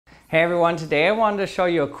Hey everyone, today I wanted to show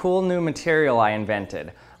you a cool new material I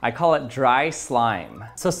invented. I call it dry slime.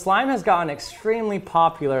 So slime has gotten extremely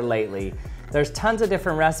popular lately. There's tons of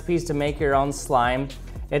different recipes to make your own slime.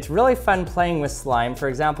 It's really fun playing with slime. For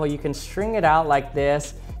example, you can string it out like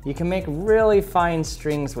this. You can make really fine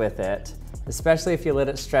strings with it, especially if you let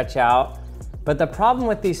it stretch out. But the problem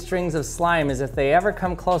with these strings of slime is if they ever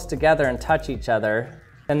come close together and touch each other,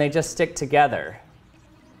 then they just stick together.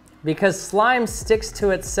 Because slime sticks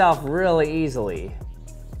to itself really easily.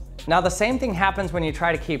 Now the same thing happens when you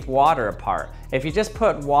try to keep water apart. If you just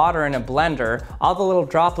put water in a blender, all the little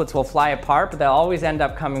droplets will fly apart, but they'll always end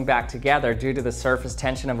up coming back together due to the surface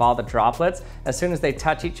tension of all the droplets. As soon as they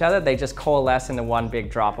touch each other, they just coalesce into one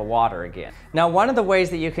big drop of water again. Now one of the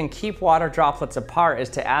ways that you can keep water droplets apart is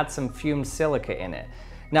to add some fumed silica in it.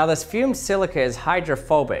 Now this fumed silica is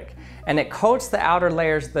hydrophobic, and it coats the outer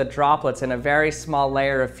layers of the droplets in a very small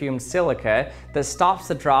layer of fumed silica that stops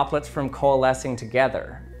the droplets from coalescing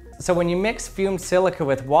together. So when you mix fumed silica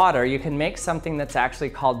with water, you can make something that's actually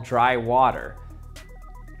called dry water.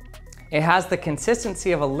 It has the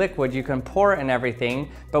consistency of a liquid, you can pour it in everything,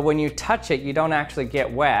 but when you touch it, you don't actually get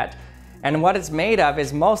wet. And what it's made of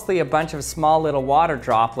is mostly a bunch of small little water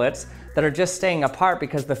droplets that are just staying apart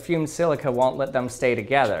because the fumed silica won't let them stay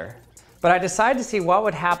together. But I decided to see what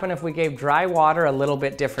would happen if we gave dry water a little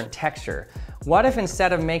bit different texture. What if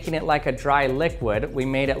instead of making it like a dry liquid, we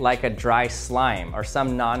made it like a dry slime or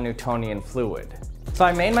some non-Newtonian fluid? So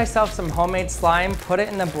I made myself some homemade slime, put it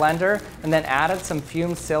in the blender, and then added some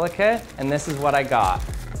fumed silica, and this is what I got.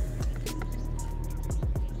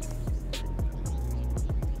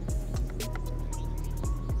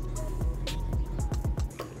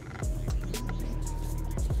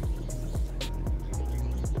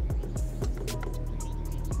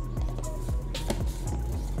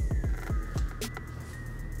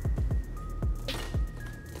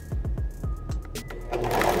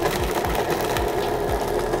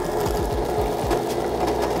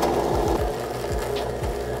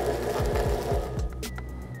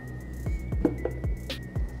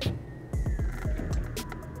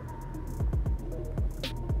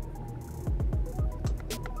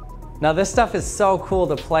 Now this stuff is so cool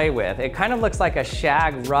to play with. It kind of looks like a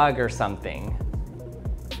shag rug or something.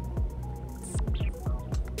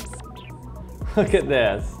 Look at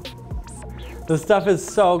this. This stuff is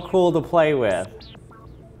so cool to play with.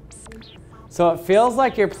 So it feels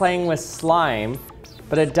like you're playing with slime,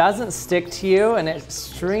 but it doesn't stick to you and it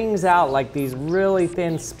strings out like these really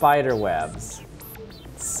thin spider webs.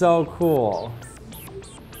 It's so cool.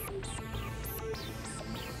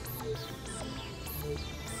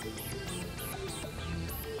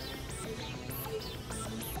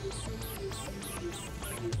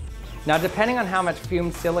 Now depending on how much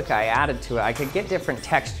fumed silica I added to it, I could get different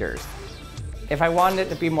textures. If I wanted it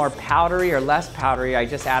to be more powdery or less powdery, I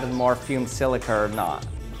just added more fumed silica or not.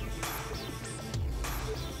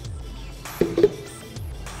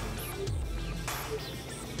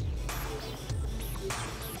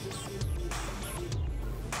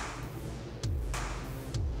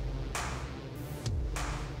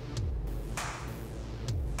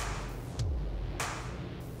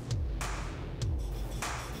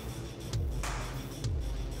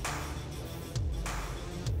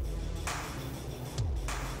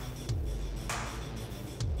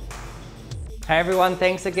 Hi everyone,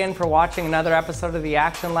 thanks again for watching another episode of the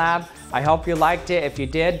Action Lab. I hope you liked it. If you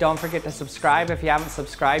did, don't forget to subscribe if you haven't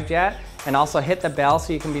subscribed yet, and also hit the bell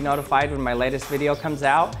so you can be notified when my latest video comes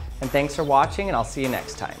out. And thanks for watching, and I'll see you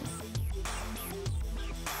next time.